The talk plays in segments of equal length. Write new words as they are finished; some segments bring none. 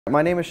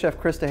My name is Chef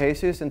Chris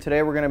DeJesus, and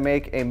today we're going to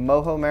make a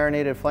Mojo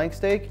marinated flank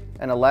steak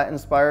and a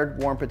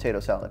Latin-inspired warm potato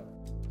salad.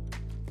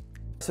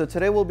 So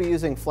today we'll be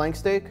using flank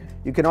steak.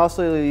 You can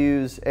also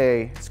use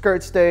a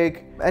skirt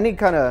steak. Any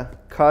kind of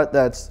cut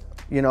that's,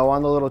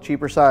 on the little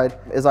cheaper side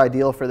is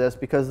ideal for this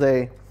because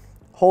they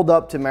hold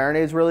up to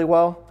marinades really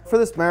well. For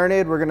this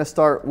marinade, we're going to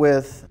start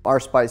with our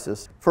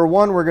spices. For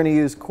one, we're going to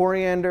use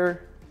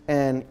coriander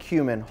and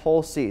cumin,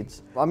 whole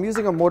seeds. I'm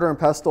using a mortar and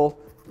pestle.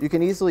 You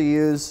can easily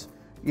use,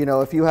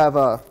 if you have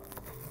a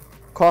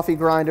coffee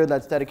grinder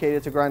that's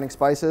dedicated to grinding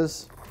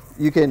spices,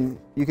 you can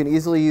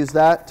easily use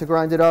that to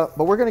grind it up,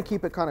 but we're going to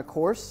keep it kind of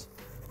coarse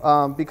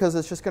because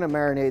it's just going to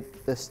marinate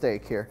this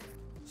steak here.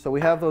 So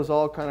we have those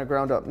all kind of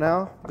ground up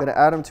now. I'm going to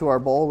add them to our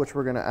bowl, which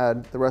we're going to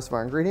add the rest of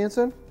our ingredients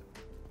in.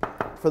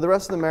 For the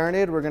rest of the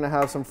marinade, we're going to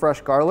have some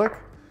fresh garlic.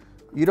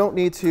 You don't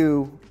need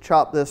to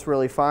chop this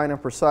really fine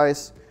and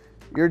precise.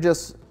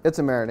 It's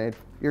a marinade.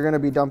 You're going to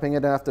be dumping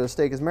it after the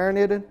steak is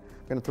marinated.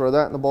 We're going to throw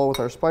that in the bowl with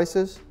our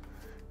spices,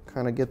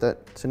 kind of get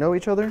that to know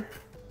each other.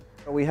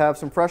 We have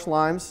some fresh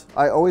limes.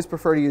 I always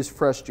prefer to use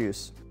fresh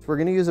juice. So we're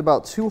going to use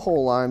about 2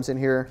 whole limes in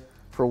here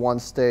for one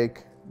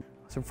steak.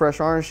 Some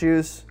fresh orange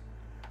juice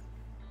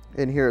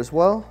in here as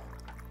well.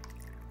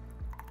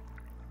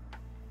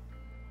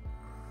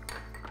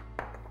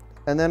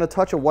 And then a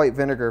touch of white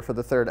vinegar for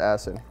the third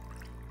acid.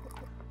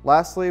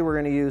 Lastly, we're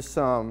going to use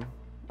some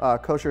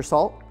kosher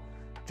salt.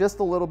 Just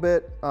a little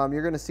bit.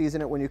 You're going to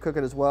season it when you cook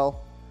it as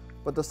well,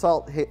 but the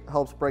salt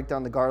helps break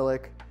down the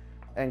garlic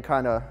and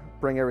kind of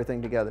bring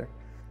everything together.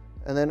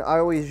 And then I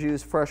always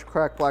use fresh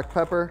cracked black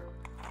pepper.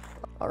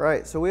 All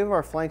right, so we have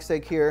our flank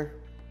steak here,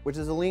 which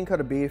is a lean cut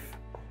of beef.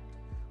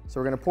 So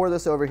we're going to pour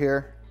this over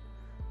here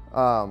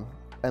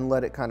and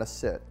let it kind of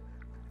sit.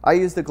 I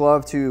use the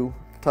glove to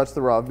touch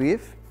the raw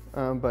beef,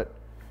 but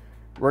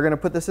we're going to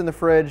put this in the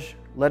fridge,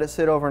 let it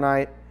sit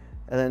overnight,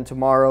 and then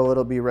tomorrow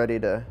it'll be ready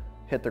to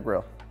hit the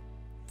grill.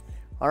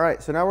 All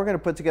right, so now we're going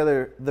to put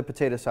together the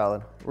potato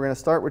salad. We're going to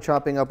start with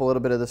chopping up a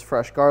little bit of this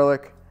fresh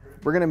garlic.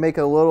 We're going to make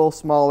it a little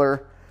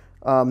smaller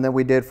than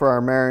we did for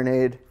our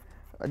marinade.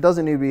 It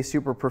doesn't need to be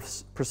super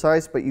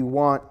precise, but you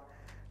want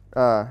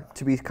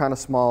to be kind of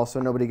small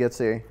so nobody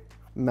gets a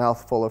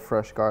mouthful of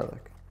fresh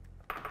garlic.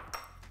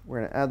 We're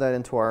going to add that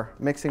into our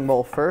mixing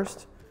bowl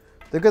first.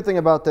 The good thing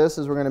about this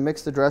is we're going to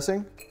mix the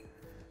dressing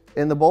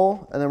in the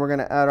bowl, and then we're going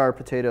to add our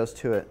potatoes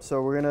to it.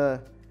 So we're going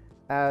to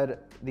add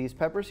these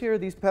peppers here.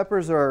 These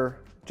peppers are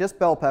just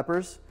bell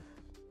peppers.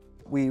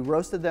 We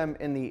roasted them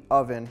in the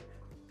oven.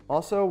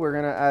 Also, we're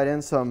going to add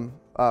in some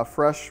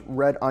fresh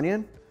red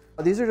onion.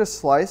 These are just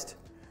sliced.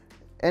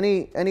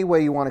 Any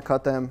way you want to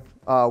cut them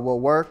will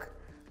work.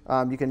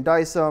 You can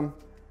dice them.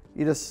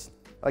 You just,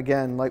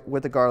 again, like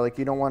with the garlic,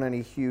 you don't want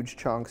any huge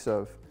chunks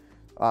of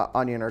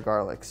onion or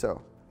garlic.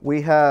 So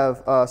we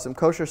have some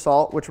kosher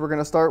salt, which we're going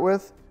to start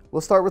with.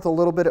 We'll start with a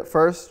little bit at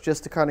first,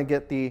 just to kind of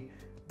get the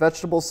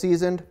vegetables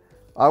seasoned.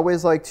 I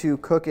always like to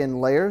cook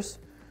in layers.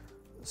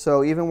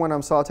 So even when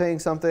I'm sauteing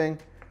something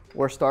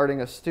or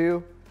starting a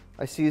stew,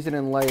 I season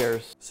in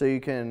layers. So you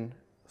can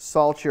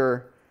salt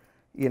your,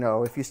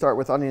 if you start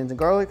with onions and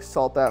garlic,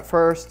 salt that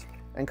first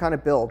and kind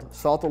of build.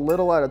 Salt a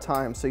little at a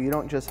time so you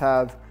don't just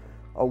have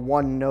a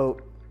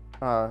one-note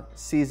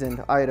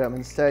seasoned item.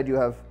 Instead,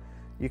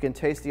 you can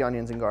taste the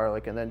onions and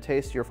garlic and then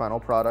taste your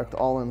final product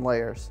all in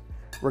layers.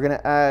 We're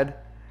gonna add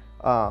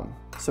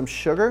some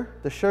sugar.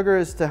 The sugar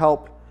is to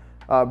help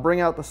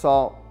bring out the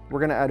salt.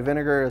 We're gonna add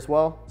vinegar as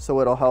well, so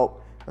it'll help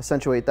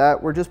accentuate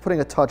that. We're just putting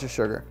a touch of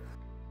sugar.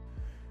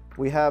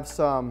 We have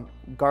some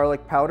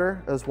garlic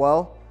powder as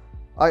well.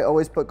 I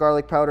always put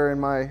garlic powder in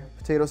my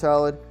potato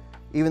salad.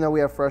 Even though we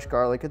have fresh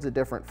garlic, it's a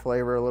different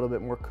flavor, a little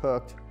bit more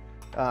cooked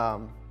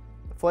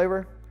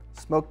flavor.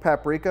 Smoked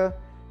paprika.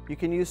 You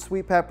can use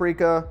sweet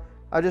paprika.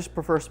 I just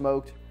prefer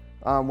smoked.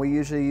 We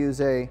usually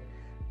use a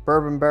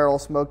bourbon barrel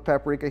smoked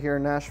paprika here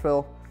in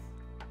Nashville.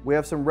 We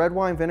have some red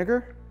wine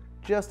vinegar,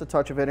 just a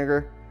touch of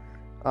vinegar.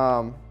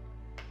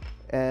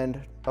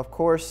 And of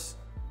course,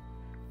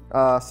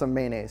 some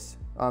mayonnaise.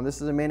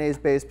 This is a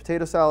mayonnaise-based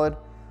potato salad,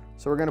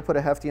 so we're going to put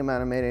a hefty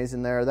amount of mayonnaise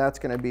in there. That's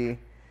going to be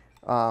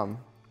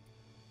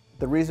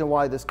the reason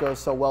why this goes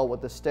so well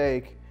with the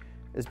steak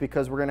is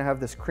because we're going to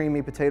have this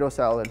creamy potato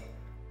salad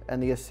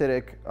and the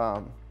acidic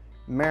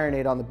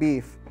marinade on the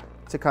beef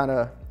to kind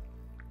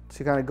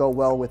of go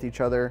well with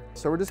each other.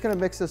 So we're just going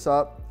to mix this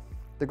up.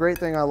 The great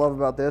thing I love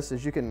about this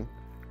is you can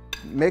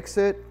mix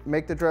it,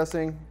 make the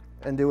dressing,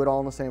 and do it all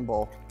in the same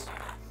bowl.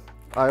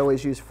 I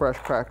always use fresh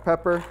cracked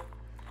pepper.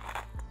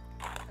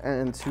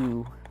 And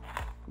to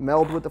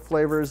meld with the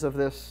flavors of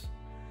this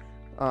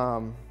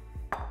kind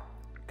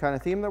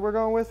of theme that we're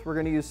going with, we're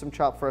going to use some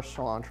chopped fresh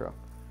cilantro.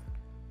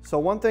 So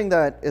one thing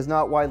that is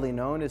not widely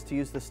known is to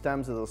use the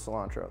stems of the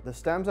cilantro. The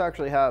stems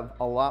actually have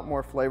a lot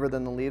more flavor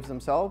than the leaves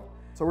themselves.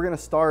 So we're going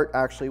to start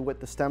actually with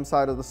the stem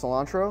side of the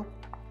cilantro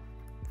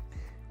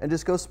and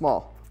just go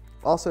small.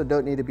 Also,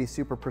 don't need to be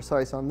super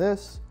precise on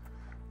this.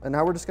 And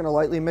now we're just going to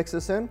lightly mix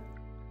this in.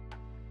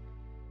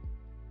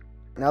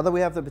 Now that we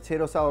have the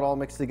potato salad all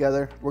mixed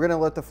together, we're gonna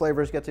let the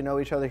flavors get to know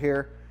each other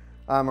here.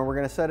 and we're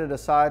gonna set it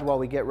aside while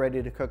we get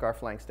ready to cook our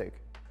flank steak.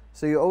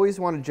 So you always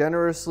want to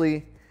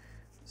generously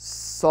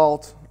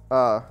salt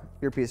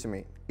your piece of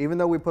meat. Even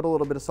though we put a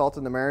little bit of salt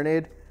in the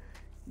marinade,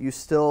 you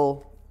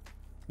still,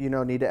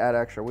 need to add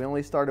extra. We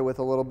only started with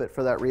a little bit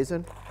for that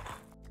reason.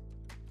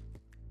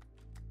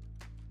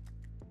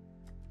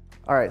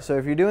 All right, so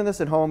if you're doing this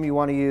at home, you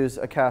want to use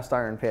a cast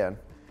iron pan.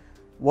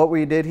 What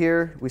we did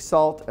here, we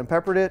salt and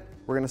peppered it.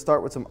 We're going to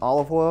start with some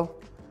olive oil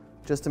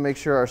just to make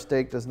sure our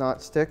steak does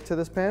not stick to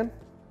this pan.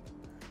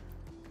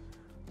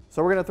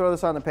 So we're going to throw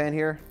this on the pan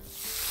here.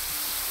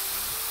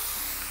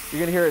 You're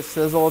going to hear it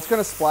sizzle. It's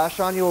going to splash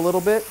on you a little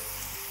bit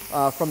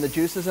from the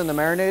juices in the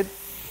marinade,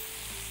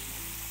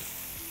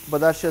 but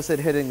that's just it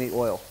hitting the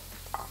oil.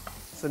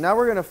 So now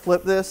we're going to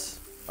flip this.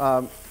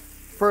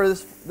 For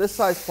this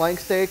size flank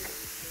steak,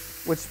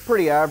 which is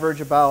pretty average,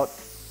 about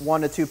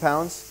 1 to 2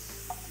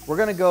 pounds, we're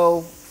going to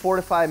go 4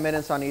 to 5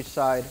 minutes on each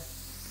side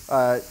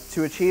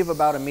to achieve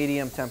about a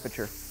medium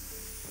temperature.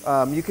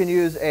 You can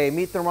use a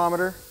meat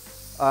thermometer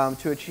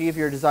to achieve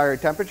your desired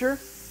temperature.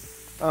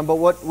 But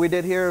what we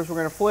did here is we're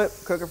going to flip,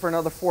 cook it for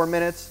another 4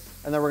 minutes,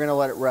 and then we're going to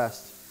let it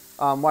rest.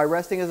 Why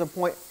resting is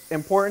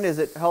important is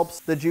it helps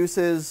the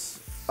juices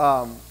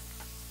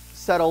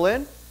settle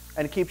in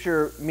and keeps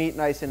your meat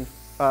nice and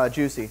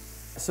juicy.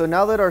 So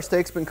now that our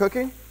steak's been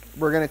cooking,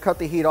 we're going to cut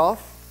the heat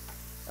off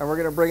and we're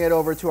going to bring it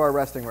over to our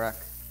resting rack.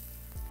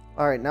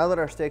 All right, now that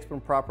our steak's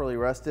been properly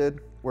rested,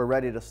 we're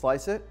ready to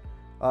slice it.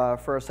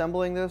 For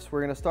assembling this,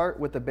 we're going to start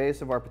with the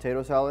base of our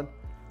potato salad.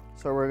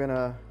 So we're going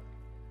to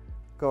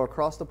go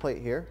across the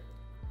plate here,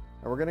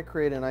 and we're going to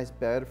create a nice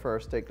bed for our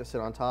steak to sit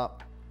on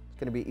top. It's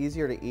going to be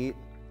easier to eat.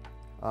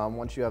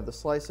 Once you have the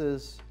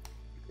slices,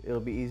 it'll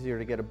be easier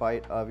to get a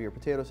bite of your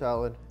potato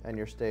salad and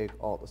your steak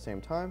all at the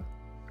same time.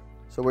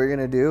 So what you're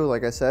going to do,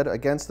 like I said,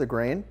 against the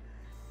grain,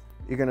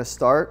 you're going to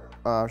start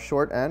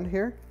short end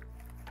here.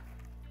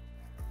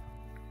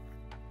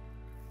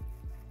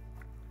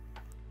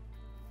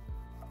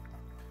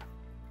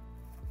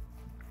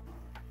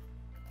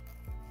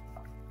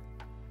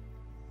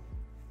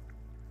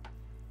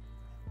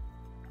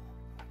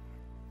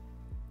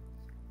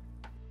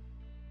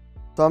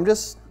 So I'm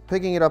just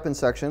picking it up in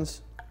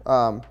sections,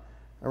 and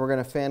we're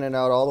going to fan it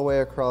out all the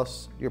way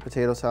across your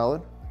potato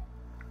salad.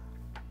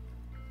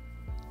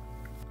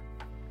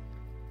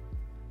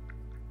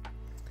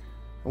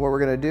 And what we're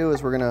going to do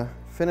is we're going to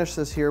finish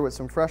this here with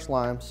some fresh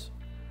limes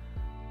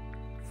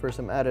for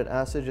some added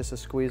acid, just to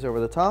squeeze over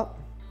the top,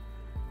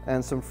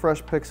 and some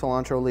fresh picked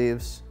cilantro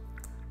leaves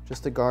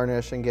just to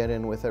garnish and get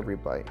in with every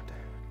bite.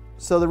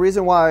 So the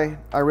reason why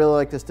I really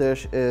like this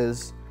dish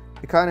is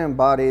it kind of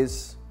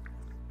embodies,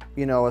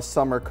 a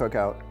summer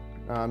cookout.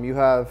 You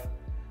have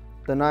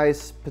the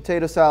nice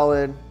potato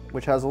salad,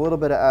 which has a little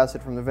bit of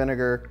acid from the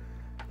vinegar,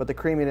 but the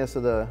creaminess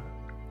of the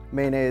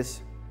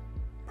mayonnaise,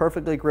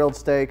 perfectly grilled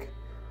steak,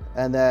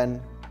 and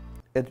then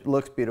it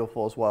looks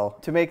beautiful as well.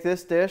 To make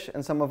this dish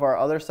and some of our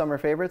other summer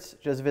favorites,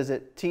 just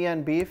visit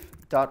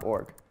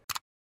tnbeef.org.